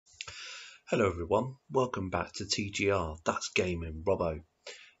Hello everyone, welcome back to TGR, that's Gaming Robo.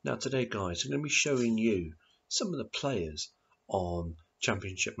 Now today guys, I'm going to be showing you some of the players on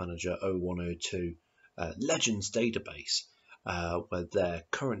Championship Manager 0102 Legends database, where their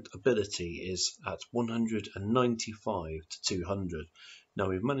current ability is at 195 to 200. Now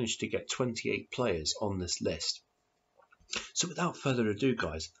we've managed to get 28 players on this list. So without further ado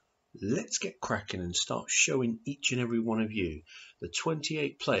guys, let's get cracking and start showing each and every one of you the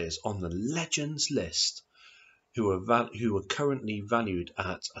 28 players on the Legends list who are currently valued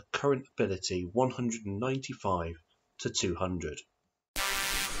at a current ability 195 to 200.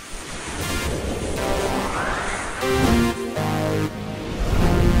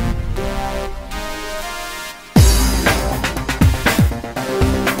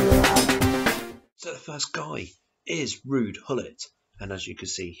 So the first guy is Ruud Gullit. And as you can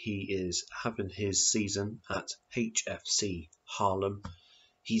see, he is having his season at HFC Haarlem.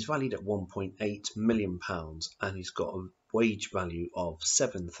 He's valued at £1.8 million and he's got a wage value of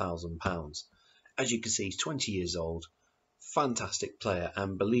 £7,000. As you can see, he's 20 years old, fantastic player,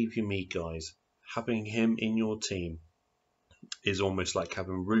 and believe you me guys, having him in your team is almost like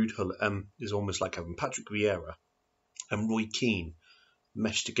having is almost like having Patrick Vieira and Roy Keane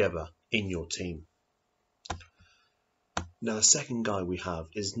meshed together in your team. Now the second guy we have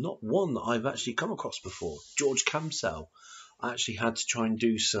is not one that I've actually come across before, George Camsell. I actually had to try and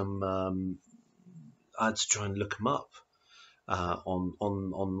do some, I had to try and look him up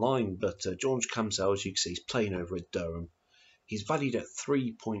online, but George Camsell, as you can see, he's playing over at Durham. He's valued at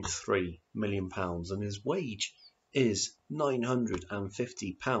 £3.3 million and his wage is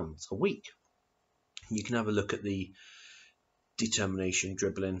 £950 a week. You can have a look at the determination,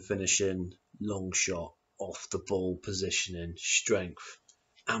 dribbling, finishing, long shot, off the ball positioning, strength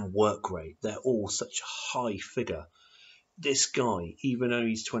and work rate. They're all such a high figure. This guy, even though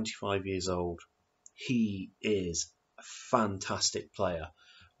he's 25 years old, he is a fantastic player,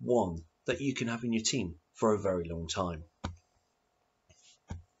 one that you can have in your team for a very long time.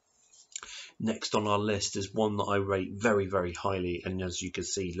 Next on our list is one that I rate very, very highly, and as you can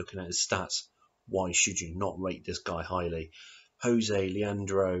see looking at his stats, why should you not rate this guy highly? Jose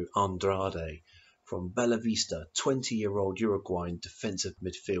Leandro Andrade from Bella Vista, 20-year-old Uruguayan defensive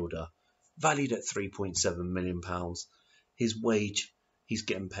midfielder, valued at £3.7 million. His wage he's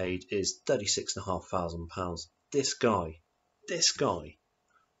getting paid is £36,500. This guy,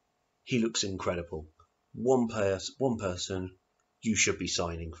 he looks incredible. One person you should be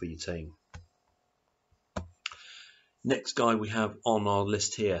signing for your team. Next guy we have on our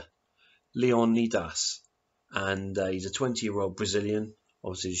list here, Leonidas, and he's a 20-year-old Brazilian.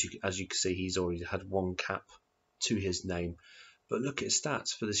 Obviously, as you can see, he's already had one cap to his name. But look at his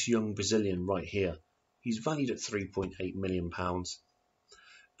stats for this young Brazilian right here. He's valued at £3.8 million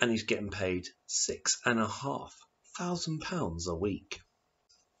and he's getting paid £6,500 a week.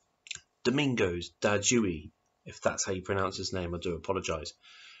 Domingos Dajui, if that's how you pronounce his name, I do apologise.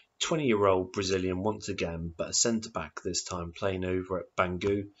 20-year-old Brazilian once again, but a centre-back this time, playing over at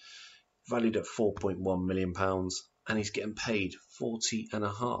Bangu, valued at £4.1 million. And he's getting paid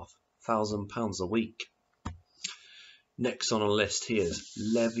 £40,500 a week. Next on our list here is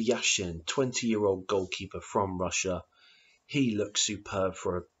Lev Yashin, 20-year-old goalkeeper from Russia. He looks superb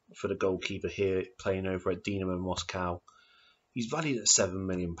for the goalkeeper here, playing over at Dynamo Moscow. He's valued at £7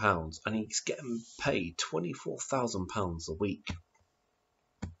 million and he's getting paid £24,000 a week.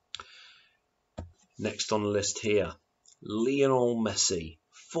 Next on the list here, Lionel Messi,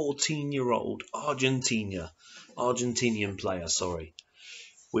 14-year-old Argentinian player, sorry.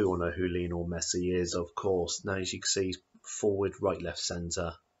 We all know who Lionel Messi is, of course. Now, as you can see, he's forward, right, left,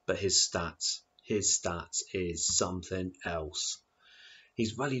 centre. But his stats is something else.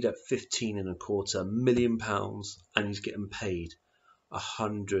 He's valued at £15.25 million and he's getting paid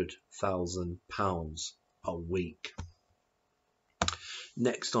 £100,000 a week.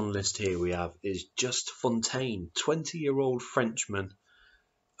 Next on the list here we have is Just Fontaine, 20-year-old Frenchman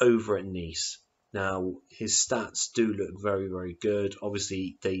over at Nice. Now, his stats do look very, very good.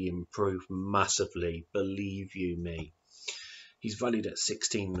 Obviously, they improve massively, believe you me. He's valued at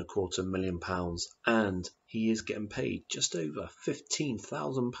 £16.25 million and he is getting paid just over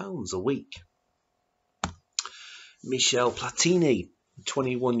 £15,000 a week. Michel Platini,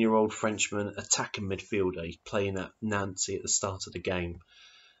 21-year-old Frenchman, attacking midfielder. He's playing at Nancy at the start of the game.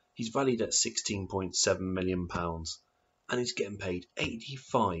 He's valued at £16.7 million and he's getting paid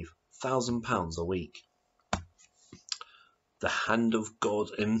 £85,000 a week. The hand of God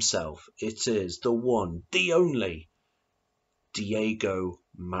himself. It is the one, the only, Diego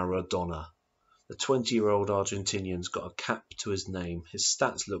Maradona. The 20-year-old Argentinian's got a cap to his name. His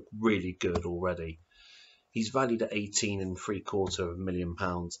stats look really good already. He's valued at £18.75 million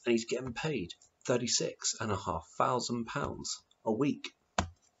and he's getting paid £36,500 a week.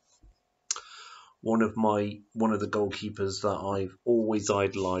 One of the goalkeepers that I've always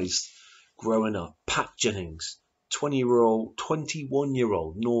idolised growing up, Pat Jennings,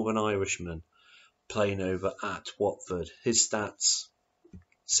 21-year-old Northern Irishman playing over at Watford. His stats,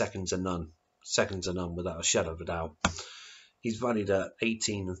 second to none without a shadow of a doubt. He's valued at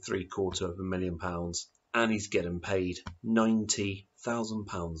 £18.75 million and he's getting paid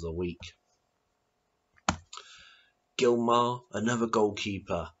 £90,000 a week. Gilmar, another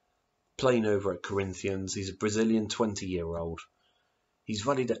goalkeeper, playing over at Corinthians. He's a Brazilian 20-year-old. He's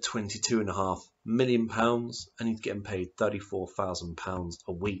valued at £22.5 million and he's getting paid £34,000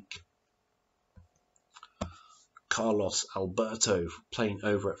 a week. Carlos Alberto, playing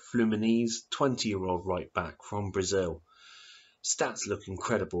over at Fluminense, 20-year-old right back from Brazil. Stats look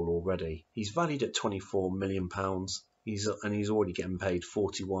incredible already. He's valued at £24 million and he's already getting paid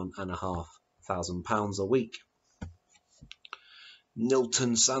 £41,500 a week.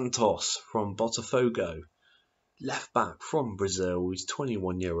 Nilton Santos from Botafogo, left back from Brazil. He's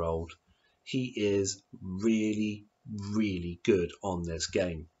 21-year-old. He is really, really good on this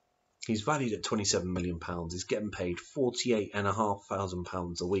game. He's valued at £27 million. He's getting paid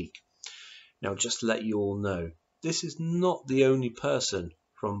 £48,500 a week. Now, just to let you all know, this is not the only person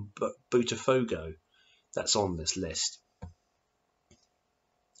from Botafogo that's on this list.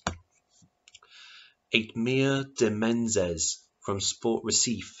 Admir de Menezes from Sport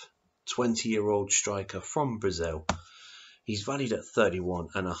Recife, 20-year-old striker from Brazil. He's valued at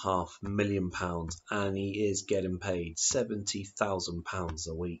 £31.5 million and he is getting paid £70,000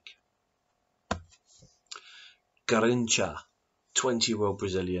 a week. Garincha, 20-year-old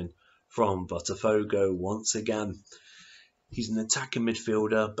Brazilian from Botafogo once again. He's an attacking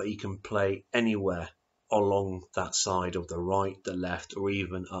midfielder, but he can play anywhere along that side of the right, the left, or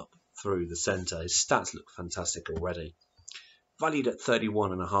even up through the centre. His stats look fantastic already. Valued at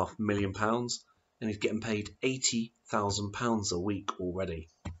 £31.5 million and he's getting paid £80,000 a week already.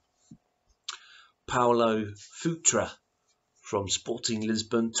 Paulo Futre from Sporting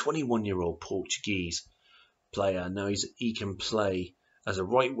Lisbon, 21-year-old Portuguese player. Now he can play as a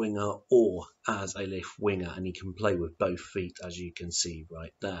right winger or as a left winger, and he can play with both feet, as you can see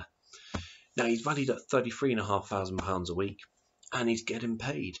right there. Now he's valued at £33,500 a week and he's getting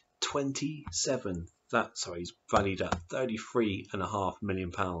paid he's valued at £33.5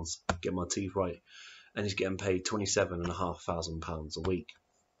 million. Get my teeth right. And he's getting paid £27,500 a week.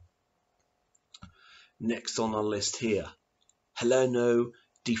 Next on our list here, Heleno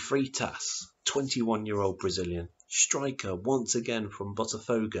de Freitas, 21-year-old Brazilian striker once again from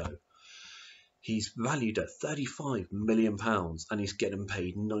Botafogo. He's valued at £35 million and he's getting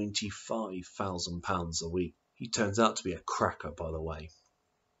paid £95,000 a week. He turns out to be a cracker, by the way.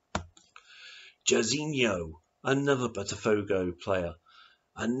 Jairzinho, another Botafogo player,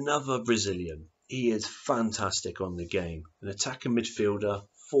 another Brazilian. He is fantastic on the game. An attacking midfielder,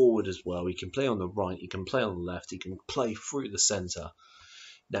 forward as well. He can play on the right, he can play on the left, he can play through the centre.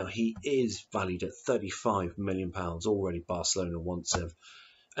 Now he is valued at £35 million. Already Barcelona wants him.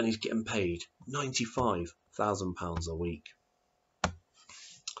 And he's getting paid £95,000 a week.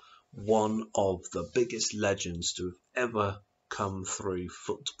 One of the biggest legends to have ever come through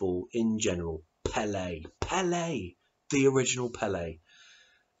football in general. Pelé, the original Pelé.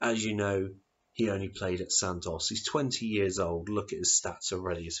 As you know, he only played at Santos. He's 20 years old. Look at his stats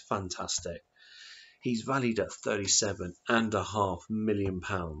already. It's fantastic. He's valued at £37.5 million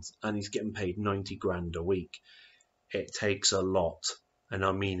and he's getting paid 90 grand a week. It takes a lot, and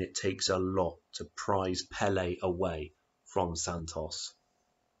I mean it takes a lot to prize Pelé away from Santos.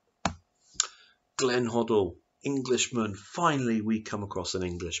 Glenn Hoddle, Englishman. Finally, we come across an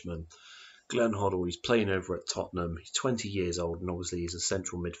Englishman. Glenn Hoddle, he's playing over at Tottenham. He's 20 years old and obviously he's a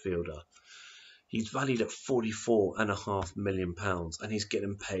central midfielder. He's valued at £44.5 million and he's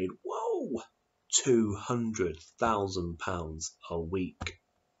getting paid, £200,000 a week.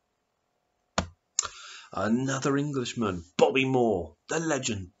 Another Englishman, Bobby Moore, the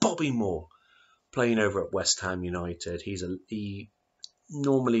legend Bobby Moore, playing over at West Ham United.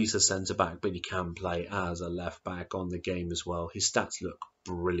 Normally he's a centre-back, but he can play as a left-back on the game as well. His stats look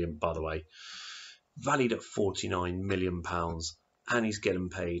brilliant, by the way. Valued at £49 million, and he's getting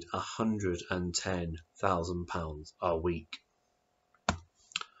paid £110,000 a week.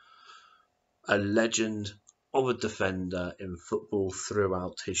 A legend of a defender in football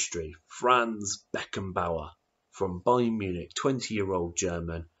throughout history, Franz Beckenbauer from Bayern Munich, 20-year-old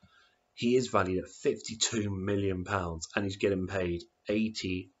German. He is valued at £52 million and he's getting paid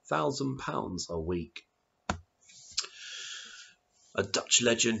 £80,000 a week. A Dutch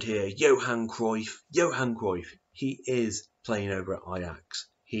legend here, Johan Cruyff. Johan Cruyff, he is playing over at Ajax.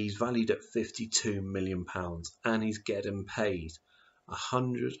 He's valued at £52 million and he's getting paid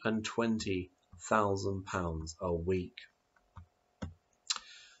 £120,000 a week.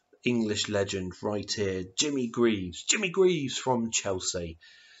 English legend right here, Jimmy Greaves. Jimmy Greaves from Chelsea,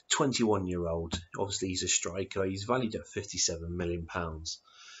 21-year-old. Obviously he's a striker. He's valued at £57 million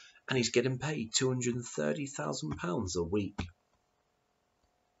and he's getting paid £230,000 a week.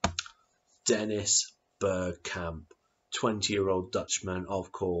 Dennis Bergkamp, 20-year-old Dutchman,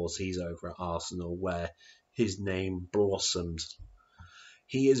 of course, he's over at Arsenal where his name blossomed.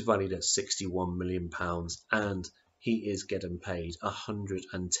 He is valued at £61 million and he is getting paid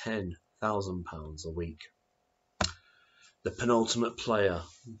 £110,000 a week. The penultimate player,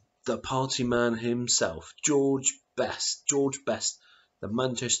 the party man himself, George Best. George Best, the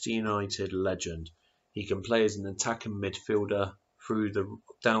Manchester United legend. He can play as an attacking midfielder through the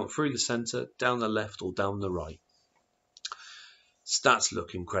centre, down the left or down the right. Stats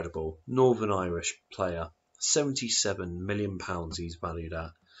look incredible. Northern Irish player, £77 million he's valued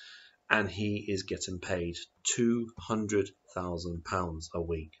at, and he is getting paid £200,000 a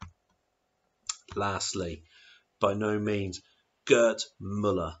week. Lastly, by no means, Gerd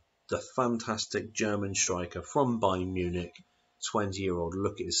Müller, the fantastic German striker from Bayern Munich, 20-year-old.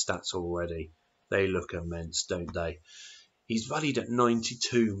 Look at his stats already. They look immense, don't they? He's valued at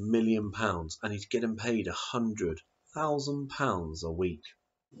 £92 million and he's getting paid £100,000 a week.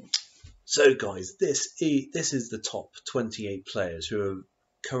 So guys, this is the top 28 players who are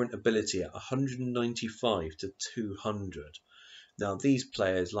current ability at 195 to 200. Now these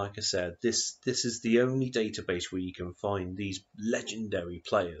players, like I said, this is the only database where you can find these legendary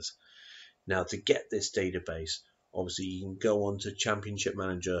players. Now to get this database, obviously you can go on to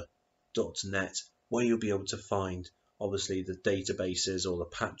championshipmanager.net where you'll be able to find obviously the databases or the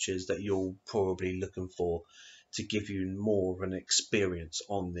patches that you're probably looking for to give you more of an experience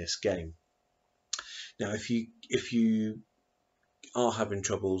on this game. Now if you are having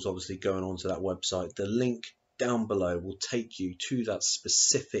troubles obviously going onto that website, the link down below will take you to that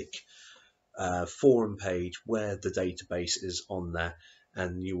specific forum page where the database is on there,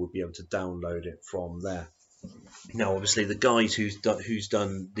 and you will be able to download it from there. Now obviously the guys who's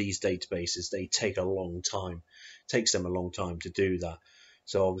done these databases, they take a long time. It takes them a long time to do that.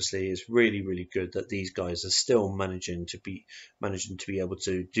 So obviously it's really good that these guys are still managing to be able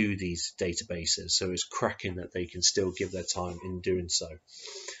to do these databases. So it's cracking that they can still give their time in doing so.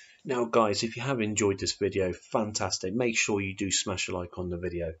 Now guys, if you have enjoyed this video, fantastic. Make sure you do smash a like on the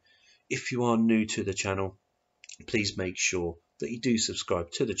video. If you are new to the channel, please make sure that you do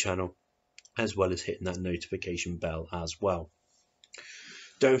subscribe to the channel, as well as hitting that notification bell as well.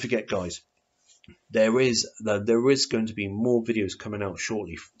 Don't forget guys, there is going to be more videos coming out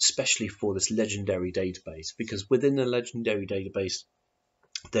shortly, especially for this legendary database, because within the legendary database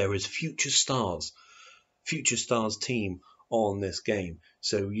there is future stars team on this game.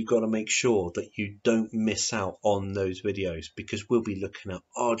 So you've got to make sure that you don't miss out on those videos, because we'll be looking at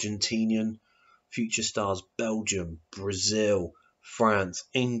Argentinian future stars, Belgium, Brazil, France,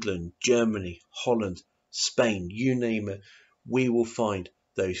 England, Germany, Holland, Spain, you name it. We will find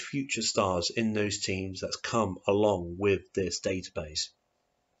those future stars in those teams that's come along with this database.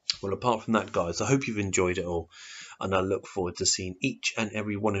 Well, apart from that guys, I hope you've enjoyed it all, and I look forward to seeing each and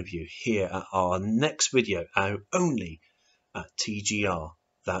every one of you here at our next video, only at TGR,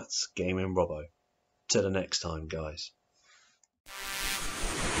 that's Gaming Robo. Till the next time guys.